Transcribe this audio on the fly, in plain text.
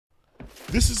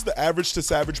This is the Average to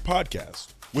Savage podcast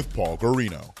with Paul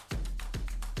Garino.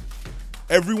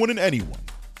 Everyone and anyone,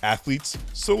 athletes,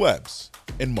 celebs,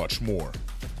 and much more.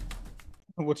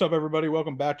 What's up, everybody?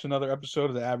 Welcome back to another episode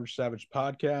of the Average Savage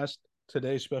podcast.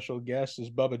 Today's special guest is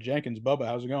Bubba Jenkins. Bubba,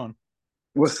 how's it going?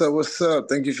 What's up? What's up?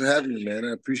 Thank you for having me, man.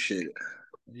 I appreciate it.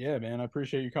 Yeah, man, I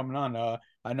appreciate you coming on.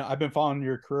 I know I've been following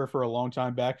your career for a long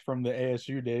time back from the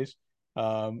ASU days.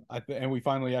 And we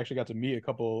finally actually got to meet a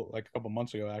couple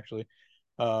months ago, actually.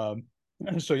 Um,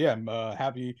 so yeah, I'm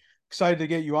happy, excited to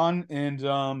get you on. And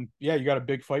yeah, you got a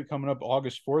big fight coming up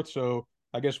August 4th. So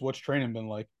I guess what's training been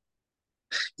like?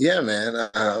 Yeah, man.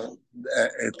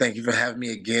 Thank you for having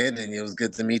me again, and it was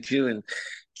good to meet you. And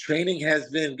training has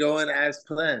been going as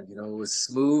planned. It was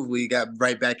smooth. We got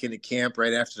right back into camp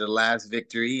right after the last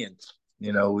victory, and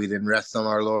we didn't rest on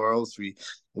our laurels.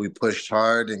 We pushed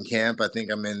hard in camp. I think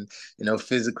I'm in,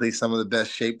 physically some of the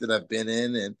best shape that I've been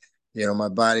in, and my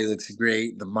body looks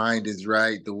great. The mind is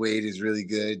right. The weight is really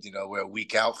good. We're a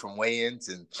week out from weigh-ins,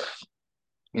 and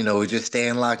we're just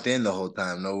staying locked in the whole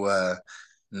time.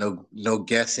 No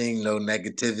guessing, no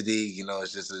negativity.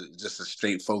 It's just a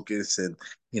straight focus, and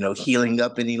healing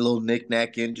up any little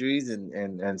knick-knack injuries,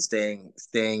 and staying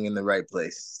in the right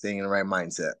place, staying in the right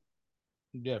mindset.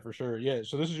 Yeah, for sure. Yeah.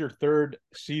 So this is your third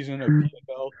season of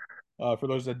PFL. For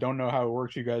those that don't know how it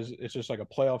works, you guys, it's just like a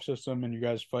playoff system, and you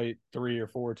guys fight 3 or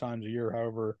 4 times a year,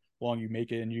 however long you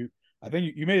make it. And I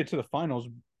think you made it to the finals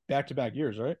back-to-back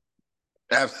years, right?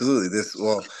 Absolutely.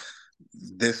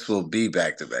 This will be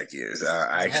back-to-back years. I Wow.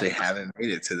 actually haven't made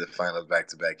it to the finals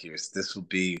back-to-back years. This will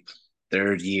be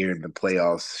third year in the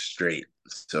playoffs straight.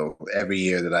 So every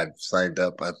year that I've signed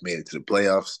up, I've made it to the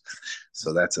playoffs.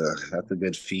 So that's a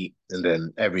good feat. And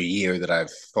then every year that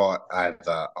I've fought, I've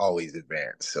always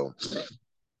advanced. So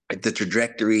the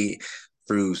trajectory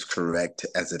proves correct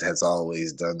as it has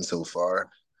always done so far.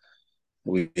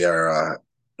 We are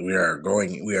we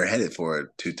are headed for a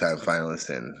two-time finalist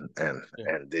Yeah.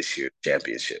 and this year's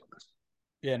championship.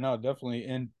 Yeah, no, definitely.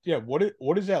 And yeah, what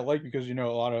is that like? Because a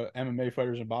lot of MMA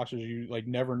fighters and boxers, you like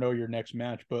never know your next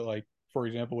match. But like, for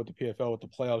example, with the PFL, with the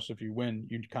playoffs, if you win,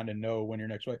 you kind of know when your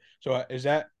next fight. So is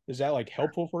that like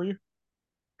helpful for you?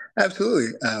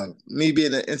 Absolutely. Me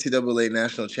being an NCAA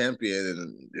national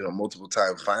champion and multiple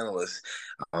time finalist,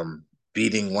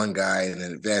 beating one guy and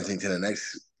then advancing to the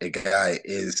next guy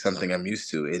is something I'm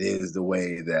used to. It is the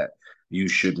way that you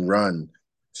should run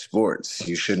sports.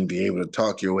 You shouldn't be able to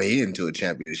talk your way into a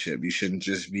championship. You shouldn't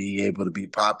just be able to be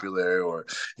popular or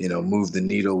move the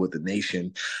needle with the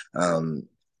nation,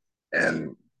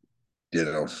 and get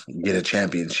a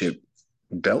championship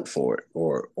belt for it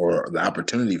or the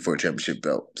opportunity for a championship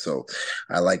belt. So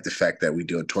I like the fact that we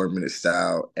do a tournament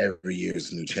style. Every year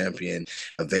is a new champion.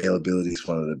 Availability is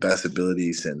one of the best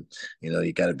abilities, and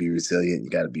you got to be resilient, you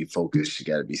got to be focused, you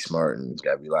got to be smart, and you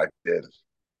got to be locked in.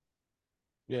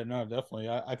 Yeah, no, definitely.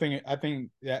 I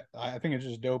think it's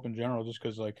just dope in general, just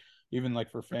because like even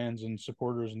like for fans and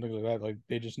supporters and things like that, like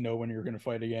they just know when you're going to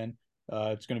fight again.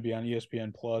 It's going to be on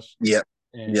ESPN Plus, Yep.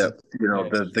 and Yep. yeah,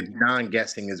 The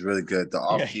non-guessing is really good. The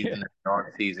off yeah, yeah, season, the on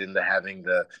season, the having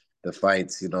the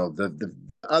fights. The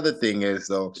other thing is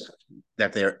though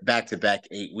that they're back to back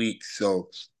 8 weeks, so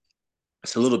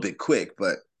it's a little bit quick,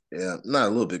 but not a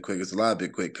little bit quick. It's a lot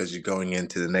bit quick because you're going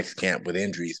into the next camp with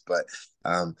injuries. But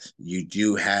you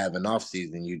do have an off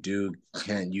season. You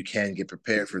can get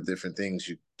prepared for different things.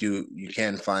 You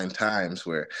can find times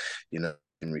where you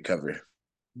can recover.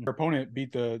 your opponent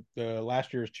beat the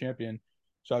last year's champion.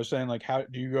 So I was saying, like, how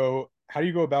do you go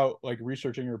about like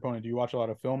researching your opponent? Do you watch a lot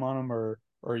of film on them,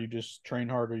 or you just train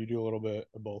hard, or you do a little bit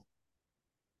of both?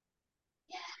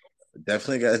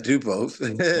 Definitely got to do both.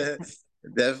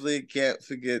 Definitely can't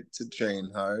forget to train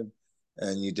hard,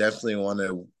 and you definitely want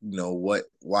to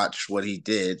watch what he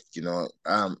did.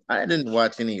 I didn't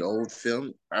watch any old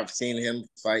film. I've seen him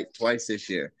fight twice this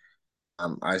year.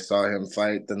 I saw him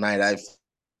fight the night I.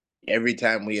 Every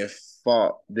time we have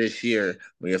fought this year,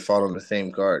 we have fought on the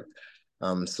same card.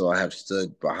 So I have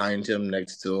stood behind him,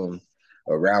 next to him,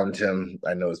 around him.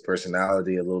 I know his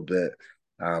personality a little bit.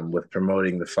 With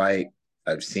promoting the fight,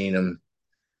 I've seen him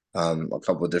a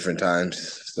couple of different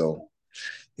times. So,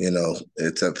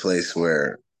 it's a place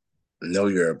where know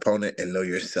your opponent and know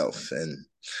yourself. And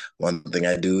one thing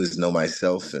I do is know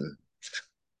myself, and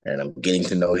I'm getting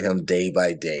to know him day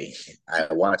by day.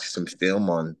 I watched some film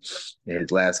on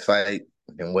his last fight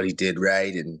and what he did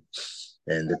right, and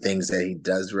the things that he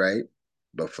does right.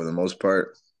 But for the most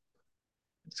part,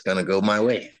 it's gonna go my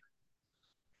way.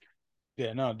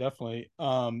 Yeah, no, definitely.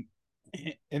 And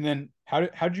then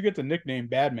how'd you get the nickname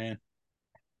Bad Man?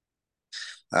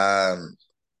 Um,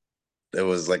 It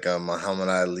was like a Muhammad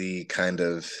Ali kind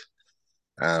of.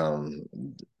 Um,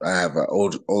 I have an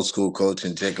old school coach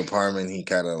in Jacob Harmon. He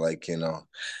kind of like,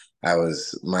 I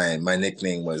was my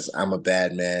nickname was I'm a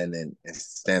bad man, and it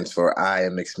stands for I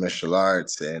am mixed martial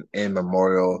arts, and in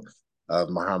memorial of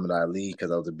Muhammad Ali,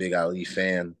 because I was a big Ali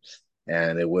fan.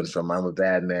 And it went from I'm a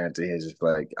bad man to his just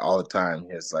like all the time.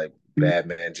 He's like bad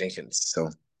man Jenkins. So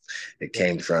it Yeah.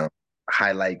 came from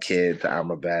highlight kid to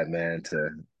I'm a bad man to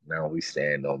now we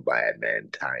stand on bad man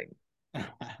time.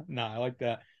 No, I like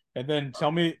that. And then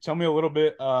tell me a little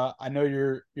bit. I know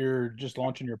you're just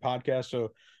launching your podcast,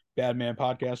 so Bad Man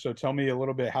Podcast. So tell me a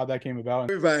little bit how that came about.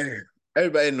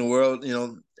 Everybody in the world,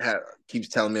 keeps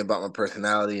telling me about my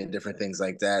personality and different things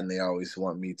like that, and they always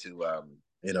want me to,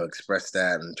 express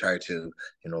that and try to,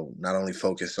 not only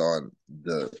focus on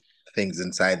the things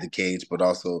inside the cage, but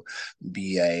also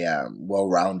be a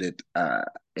well-rounded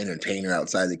entertainer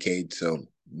outside the cage. So,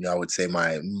 I would say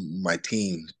my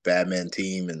team, Batman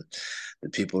team, and the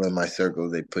people in my circle,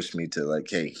 they push me to like,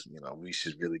 hey, we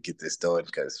should really get this done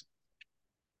because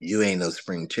you ain't no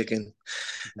spring chicken.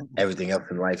 Everything else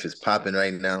in life is popping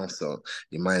right now. So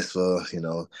you might as well,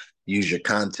 use your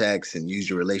contacts and use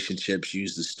your relationships,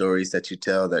 use the stories that you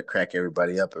tell that crack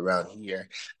everybody up around here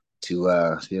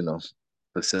to,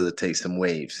 facilitate some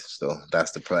waves. So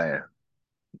that's the plan.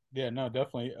 Yeah, no,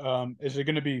 definitely. Is it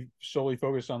going to be solely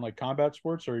focused on like combat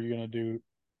sports, or are you going to do?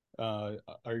 Are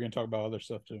you going to talk about other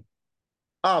stuff too?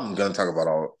 I'm gonna talk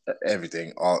about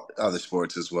everything, all other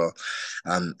sports as well.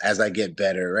 As I get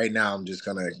better, right now I'm just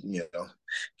gonna,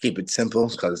 keep it simple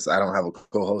because I don't have a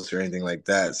co-host or anything like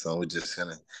that. So we're just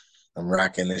gonna, I'm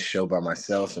rocking this show by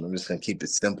myself, and I'm just gonna keep it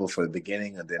simple for the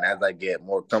beginning. And then as I get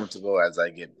more comfortable, as I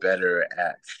get better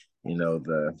at,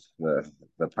 the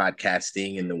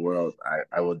podcasting in the world,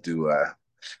 I will do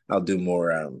I'll do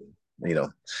more. You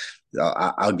know,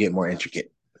 I'll get more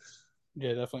intricate.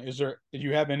 Yeah, definitely. Do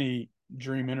you have any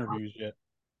dream interviews yet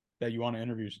that you want to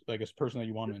interview, like a person that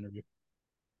you want to interview?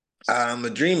 A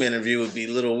dream interview would be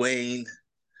Lil Wayne.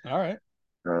 All right,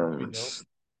 that'd be Um, dope.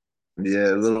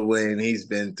 yeah, Lil Wayne, he's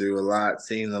been through a lot,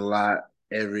 seen a lot.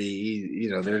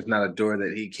 There's not a door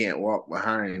that he can't walk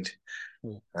behind.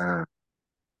 Yeah. Uh,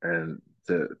 and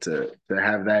to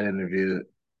have that interview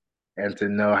and to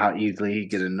know how easily he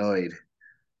get annoyed,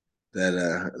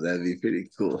 that'd be pretty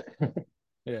cool.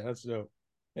 Yeah, that's dope.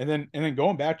 And then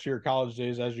going back to your college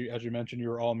days, as you mentioned, you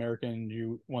were All American.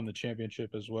 You won the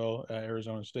championship as well at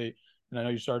Arizona State, and I know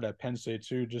you started at Penn State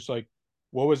too. Just like,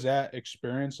 what was that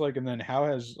experience like? And then how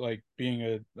has like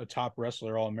being a top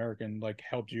wrestler, All American, like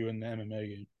helped you in the MMA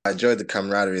game? I enjoyed the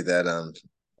camaraderie that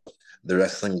the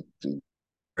wrestling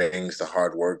brings, the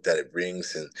hard work that it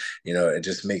brings, and it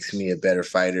just makes me a better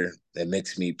fighter. It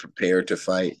makes me prepared to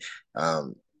fight.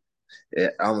 Um,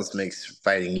 it almost makes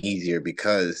fighting easier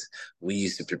because we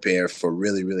used to prepare for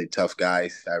really, really tough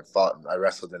guys. I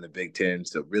wrestled in the Big Ten,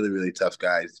 so really, really tough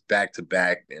guys, back to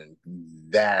back, and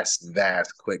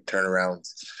vast, quick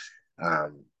turnarounds.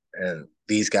 And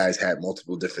these guys had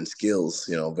multiple different skills,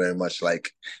 very much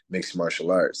like mixed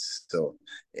martial arts. So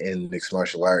in mixed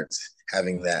martial arts,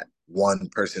 having that one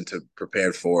person to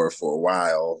prepare for a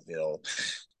while,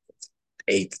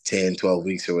 8 to 10, 12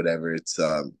 weeks or whatever, it's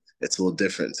a little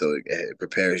different. So it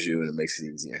prepares you and it makes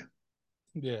it easier.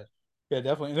 Yeah, yeah,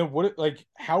 definitely. And then like,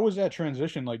 how was that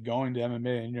transition like going to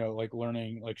MMA and like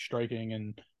learning like striking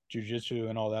and jujitsu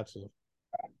and all that stuff?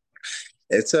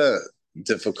 It's a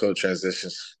difficult transition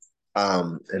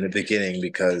in the beginning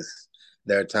because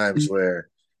there are times where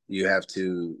you have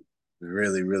to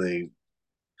really, really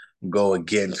go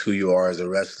against who you are as a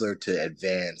wrestler to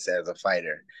advance as a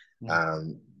fighter.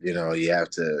 You have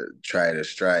to try to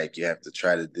strike, you have to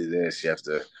try to do this, you have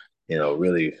to,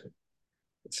 really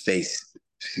face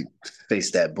face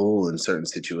that bull in certain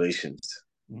situations.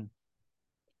 Mm.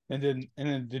 And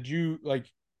then did you like,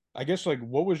 I guess, like,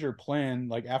 what was your plan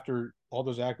like after all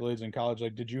those accolades in college?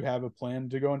 Like, did you have a plan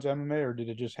to go into MMA, or did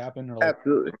it just happen, or like?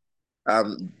 Absolutely.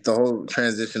 The whole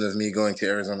transition of me going to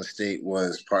Arizona State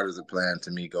was part of the plan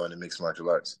to me going to mixed martial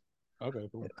arts. Okay,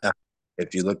 cool.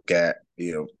 If you look at,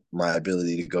 my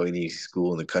ability to go any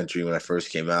school in the country when I first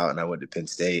came out and I went to Penn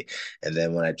State, and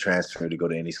then when I transferred to go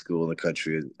to any school in the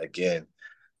country again,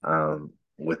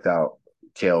 without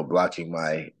Kale blocking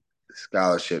my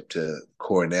scholarship to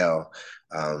Cornell,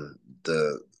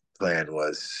 the plan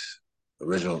was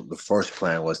the first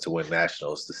plan was to win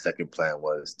nationals. The second plan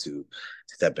was to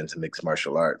step into mixed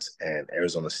martial arts, and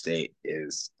Arizona State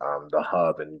is the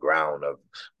hub and ground of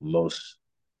most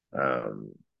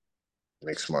um,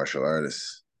 mixed martial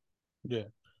artists. Yeah,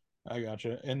 I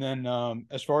gotcha. And then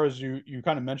as far as you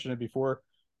kind of mentioned it before,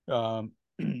 um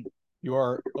you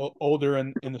are older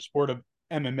in the sport of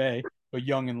MMA, but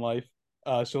young in life.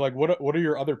 So like, what are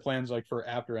your other plans like for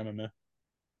after MMA?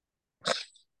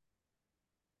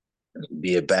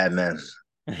 Be a bad man.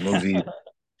 Movies,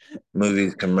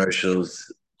 movies,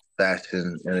 commercials,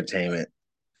 fashion, entertainment.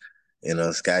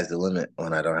 Sky's the limit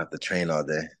when I don't have to train all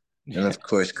day. And of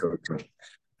course, coaching.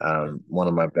 One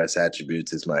of my best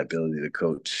attributes is my ability to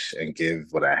coach and give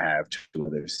what I have to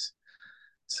others.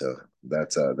 So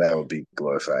that will be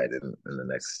glorified in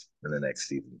the next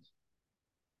season.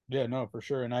 Yeah, no, for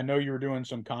sure. And I know you were doing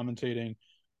some commentating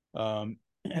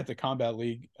at the Combat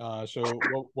League. So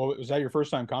what was that your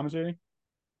first time commentating?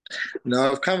 No,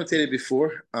 I've commentated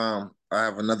before. I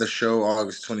have another show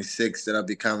August 26th that I'll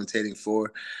be commentating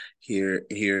for here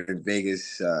in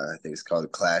Vegas. I think it's called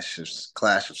Clash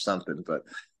of something, but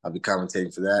I'll be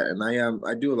commentating for that. And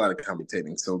I do a lot of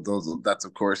commentating, so that's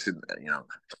of course,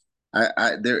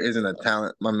 I there isn't a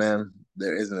talent, my man.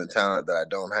 There isn't a talent that I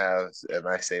don't have, and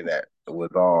I say that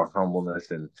with all humbleness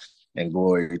and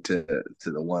glory to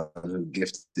the one who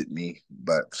gifted me.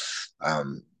 But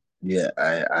yeah,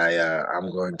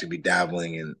 I'm going to be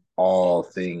dabbling in all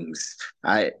things.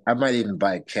 I might even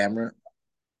buy a camera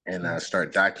and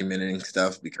start documenting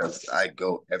stuff because I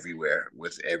go everywhere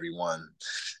with everyone,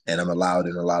 and I'm allowed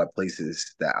in a lot of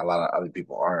places that a lot of other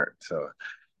people aren't. So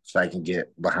if I can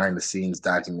get behind the scenes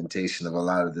documentation of a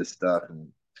lot of this stuff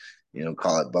and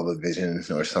call it Bubba Vision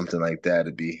or something like that,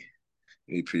 it'd be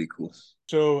pretty cool.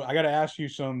 So I got to ask you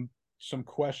some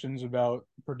questions about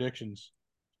predictions.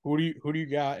 Who do you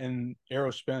got in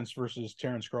Errol Spence versus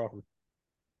Terrence Crawford?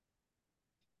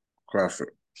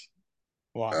 Crawford.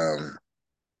 Why?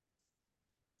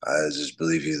 I just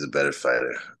believe he's a better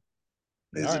fighter.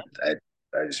 All He's a, right.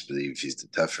 I just believe he's the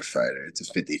tougher fighter. It's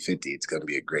a 50-50. It's going to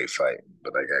be a great fight,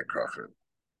 but I got Crawford.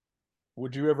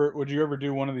 Would you ever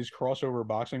do one of these crossover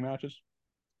boxing matches?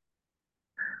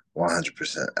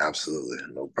 100%. Absolutely.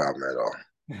 No problem at all.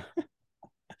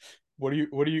 Who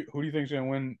do you think is gonna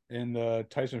win in the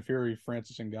Tyson Fury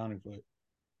Francis Ngannou fight?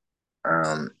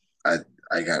 Um, I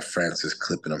I got Francis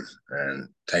clipping him and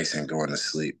Tyson going to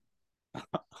sleep.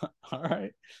 All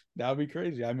right, that would be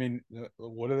crazy. I mean,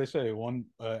 what do they say? One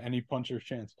any puncher's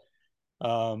chance.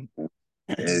 Um,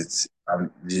 It's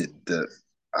the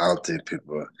I don't think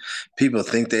people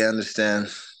think they understand.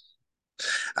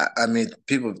 I mean,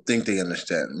 people think they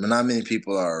understand, but not many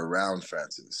people are around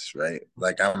Francis, right?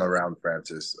 Like I'm around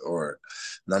Francis, or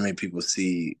not many people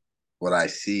see what I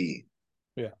see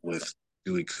yeah, with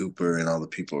Dewey Cooper and all the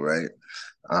people, right?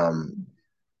 Um,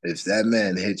 if that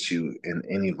man hits you in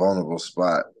any vulnerable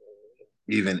spot,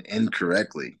 even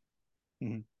incorrectly,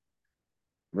 mhm.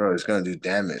 bro, it's gonna do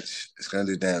damage. It's gonna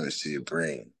do damage to your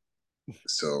brain.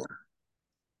 So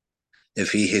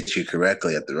if he hits you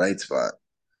correctly at the right spot,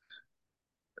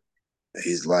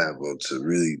 he's liable to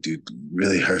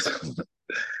really hurt him.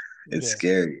 It's Yeah,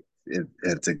 scary.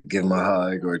 And to give him a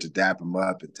hug or to dap him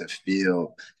up and to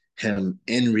feel him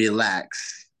in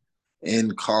relax,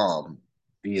 in calm,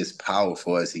 be as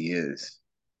powerful as he is.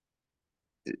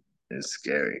 It's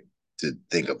scary to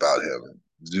think about him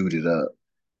zooted up.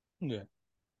 yeah,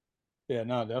 yeah.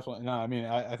 No, definitely. No, I mean,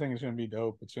 I think it's gonna be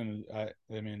dope. I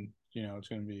mean, it's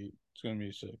gonna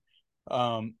be sick.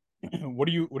 Um, what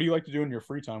do you like to do in your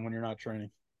free time when you're not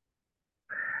training?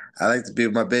 I like to be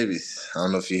with my babies. I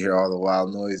don't know if you hear all the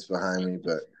wild noise behind me,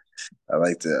 but I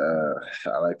like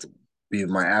to be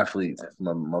with my athletes.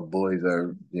 My boys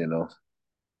are,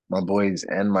 my boys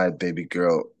and my baby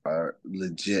girl are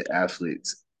legit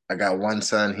athletes. I got one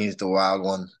son, he's the wild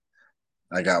one.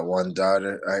 I got one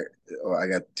daughter. I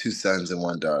got two sons and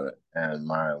one daughter, and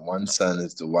my one son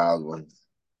is the wild one.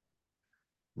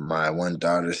 My one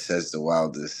daughter says the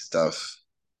wildest stuff,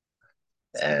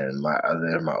 and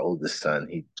my oldest son,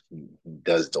 he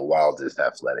does the wildest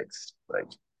athletics. Like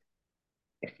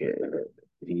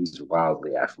he's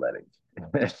wildly athletic.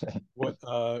 What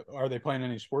are they playing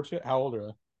any sports yet? How old are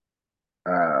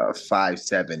they? 5,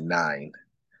 7, 9,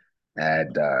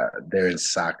 and they're in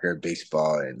soccer,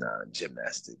 baseball, and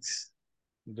gymnastics.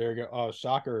 There you go. Oh,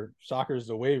 soccer's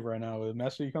the wave right now with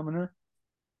Messi coming here.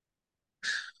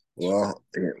 Well,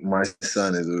 my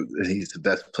son he's the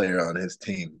best player on his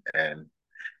team, and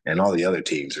all the other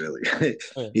teams really.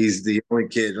 Oh, yeah. He's the only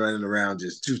kid running around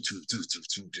just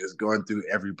just going through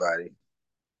everybody.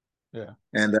 Yeah.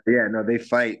 And yeah, no, they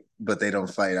fight, but they don't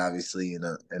fight obviously,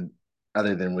 and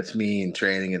other than with me and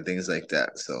training and things like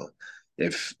that. So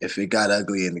if it got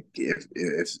ugly and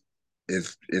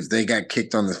if they got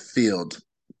kicked on the field,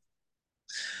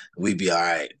 we'd be all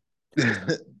right.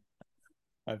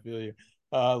 I feel you.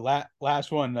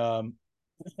 Last one.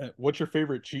 What's your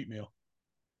favorite cheat meal?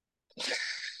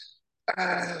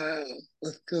 Ah,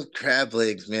 let's go crab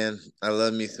legs, man. I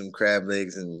love me some crab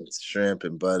legs and shrimp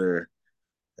and butter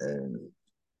and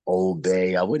Old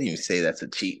Bay. I wouldn't even say that's a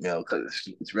cheat meal because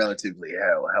it's relatively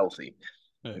healthy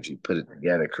if you put it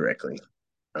together correctly.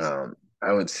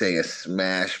 I would say a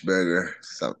smash burger,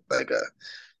 something like a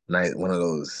nice one of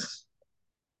those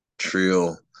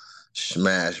trio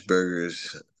smash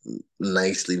burgers,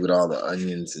 nicely with all the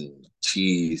onions and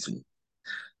cheese and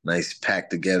nice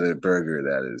packed together burger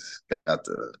that is got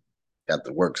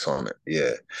the works on it.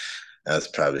 Yeah, that's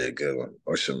probably a good one.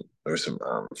 Or some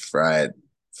fried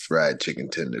chicken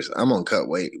tenders. I'm on cut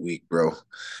weight week, bro.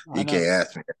 I You can't know,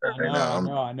 ask me that right now.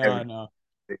 I know.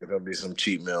 It'll be some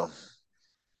cheat meal.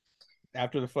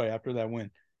 After the fight, after that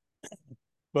win.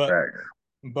 But Right.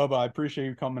 Bubba, I appreciate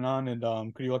you coming on, and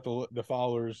could you let the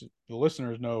followers, the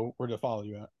listeners, know where to follow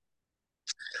you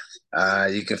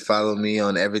at? You can follow me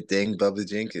on everything, Bubba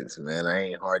Jenkins, man. I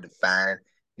ain't hard to find.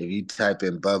 If you type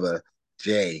in Bubba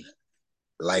J,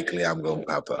 likely I'm gonna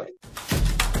pop up.